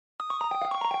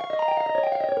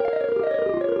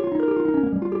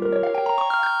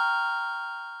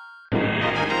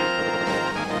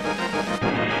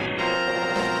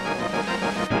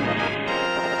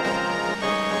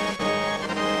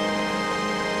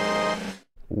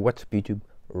What's up, YouTube?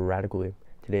 RaDuhKewl here.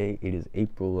 Today it is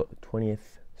April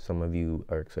 20th. Some of you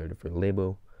are excited for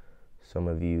Labo. Some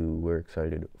of you were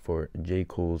excited for J.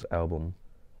 Cole's album,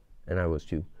 and I was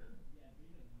too.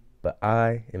 But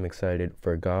I am excited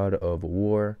for God of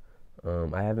War.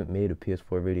 I haven't made a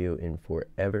PS4 video in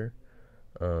forever.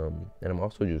 And I'm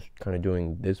also just kind of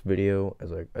doing this video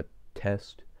as like a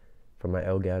test for my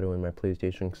Elgato and my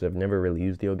PlayStation, because I've never really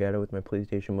used the Elgato with my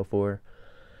PlayStation before.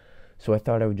 So I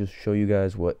thought I would just show you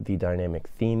guys what the dynamic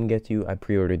theme gets you. I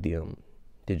pre-ordered the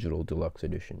Digital Deluxe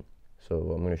edition. So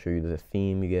I'm going to show you the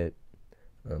theme you get,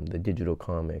 the digital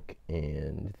comic,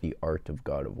 and the art of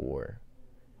God of War.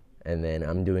 And then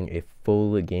I'm doing a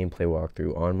full gameplay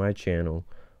walkthrough on my channel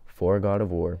for God of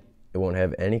War. It won't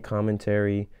have any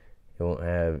commentary. It won't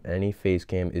have any face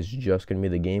cam. It's just going to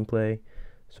be the gameplay.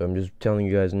 So I'm just telling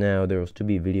you guys now, there will still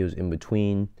be videos in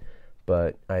between.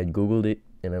 But I had Googled it,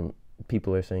 and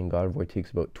people are saying God of War takes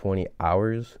about 20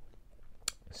 hours.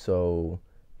 So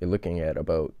you're looking at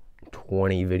about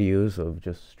 20 videos of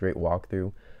just straight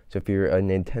walkthrough. So if you're a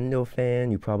Nintendo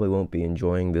fan, you probably won't be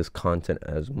enjoying this content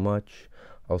as much.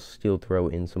 I'll still throw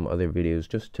in some other videos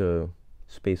just to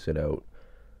space it out.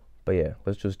 But yeah,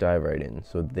 let's just dive right in.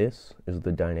 So this is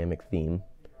the dynamic theme.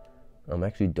 I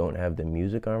actually don't have the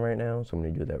music on right now, so I'm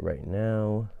going to do that right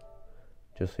now,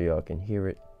 just so y'all can hear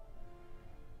it.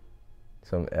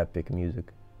 Some epic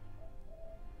music.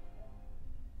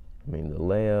 I mean, the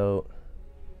layout,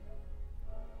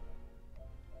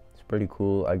 it's pretty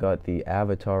cool. I got the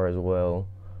avatar as well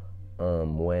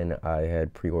when I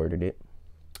had pre-ordered it.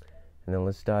 And then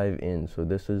let's dive in. So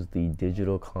this is the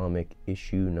digital comic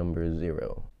issue number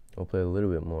 0. I'll play a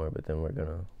little bit more, but then we're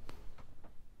gonna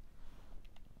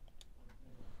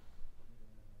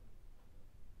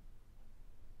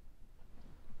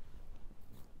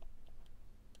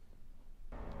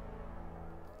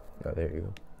oh, there you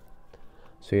go.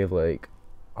 So you have like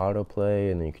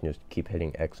autoplay, and then you can just keep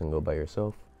hitting X and go by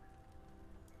yourself.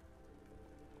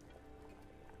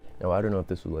 Now I don't know if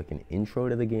this was like an intro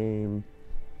to the game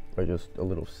or just a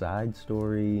little side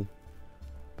story,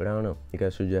 but I don't know. You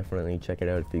guys should definitely check it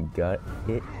out if you got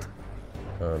it.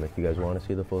 If you guys want to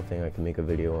see the full thing, I can make a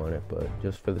video on it, but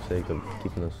just for the sake of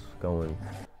keeping this going,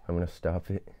 I'm gonna stop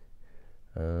it.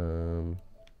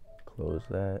 Close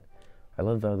that. I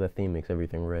love how the theme makes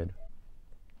everything red.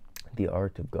 The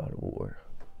art of God of War.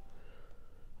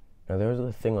 Now there was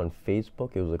a thing on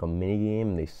Facebook, it was like a mini game,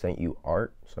 and they sent you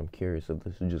art, so I'm curious if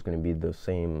this is just going to be the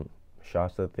same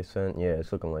shots that they sent. Yeah,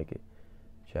 it's looking like it.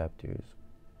 Chapters.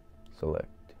 Select.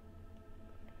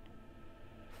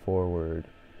 Forward.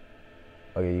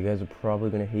 Okay, you guys are probably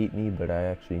going to hate me, but I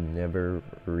actually never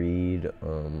read,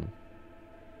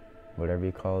 whatever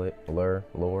you call it,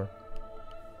 lore.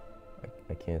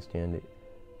 I can't stand it.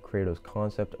 Kratos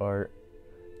concept art.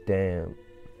 Damn,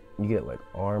 you get like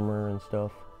armor and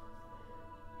stuff.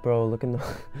 Bro, look in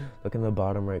the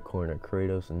bottom right corner.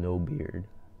 Kratos and no beard.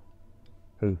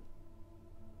 Who?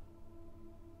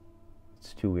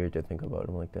 It's too weird to think about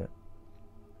him like that.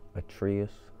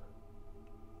 Atreus.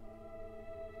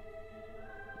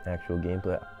 Actual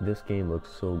gameplay. This game looks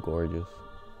so gorgeous.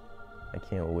 I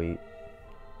can't wait.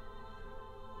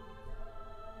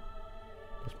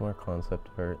 Just more concept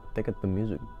art. They got the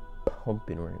music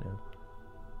pumping right now.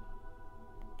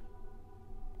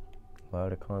 A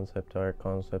lot of concept art.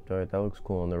 That looks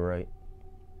cool on the right.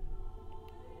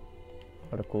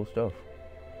 A lot of cool stuff.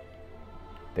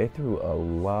 They threw a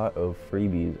lot of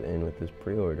freebies in with this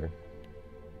pre-order.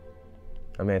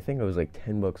 I mean, I think it was like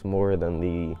 $10 more than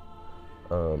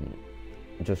the,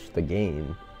 just the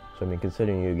game. So I mean,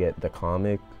 considering you get the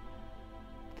comic,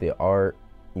 the art,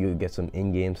 you get some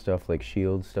in-game stuff like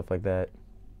shields, stuff like that.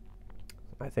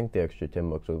 I think the extra $10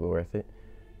 was worth it.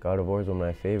 God of War is one of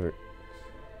my favorites.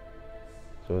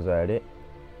 So is that it?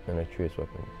 And a Atreus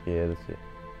weapon. Yeah, that's it.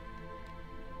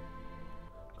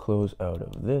 Close out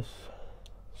of this.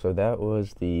 So that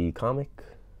was the comic,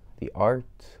 the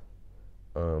art.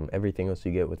 Everything else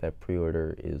you get with that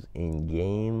pre-order is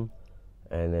in-game.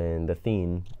 And then the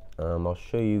theme. I'll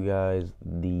show you guys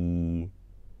the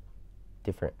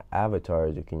different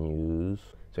avatars you can use.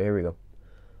 So here we go.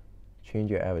 Change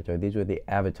your avatar. These are the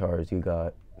avatars you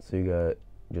got. So you got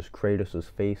just Kratos'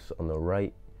 face on the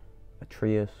right,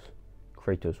 Atreus,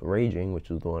 Kratos Raging, which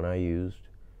is the one I used,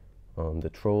 the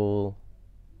troll,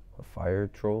 a fire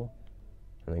troll,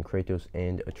 and then Kratos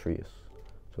and Atreus.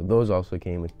 So those also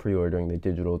came with pre-ordering the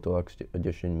Digital Deluxe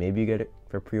edition. Maybe you get it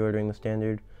for pre-ordering the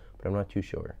standard, but I'm not too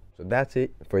sure. So that's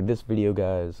it for this video,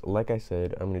 guys. Like I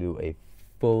said, I'm going to do a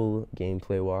full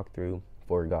gameplay walkthrough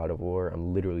for God of War.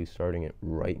 I'm literally starting it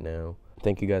right now.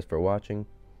 Thank you guys for watching.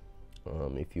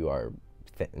 If you are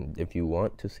if you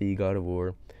want to see God of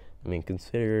War, I mean,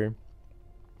 consider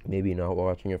maybe not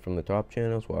watching it from the top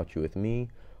channels, watch it with me,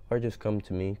 or just come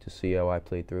to me to see how I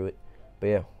play through it. But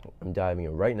yeah, I'm diving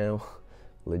in right now,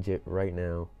 legit right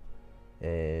now,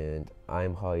 and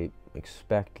I'm hyped.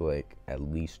 Expect like at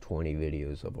least 20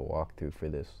 videos of a walkthrough for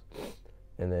this.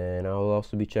 And then I'll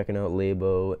also be checking out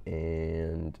Labo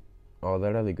and all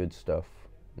that other good stuff.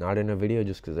 Not in a video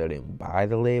just because I didn't buy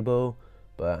the Labo,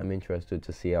 but I'm interested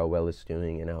to see how well it's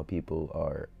doing and how people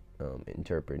are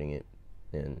interpreting it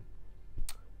and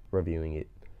reviewing it.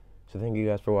 So thank you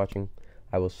guys for watching.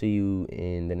 I will see you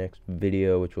in the next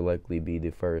video, which will likely be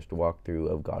the first walkthrough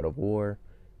of God of War.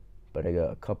 But I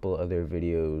got a couple other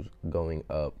videos going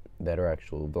up that are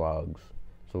actual vlogs.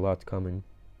 So lots coming.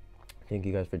 Thank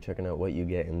you guys for checking out what you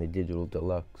get in the Digital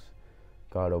Deluxe.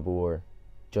 God of War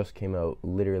just came out,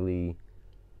 literally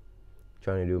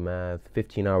trying to do math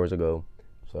 15 hours ago.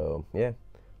 So yeah,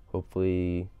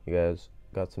 hopefully you guys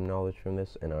got some knowledge from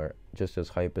this and are just as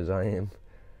hype as I am.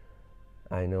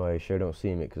 I know I sure don't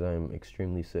seem it because I'm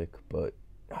extremely sick, but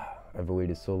I've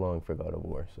waited so long for God of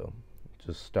War, so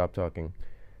just stop talking.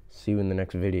 See you in the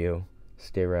next video.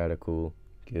 Stay radical.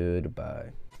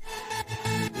 Goodbye.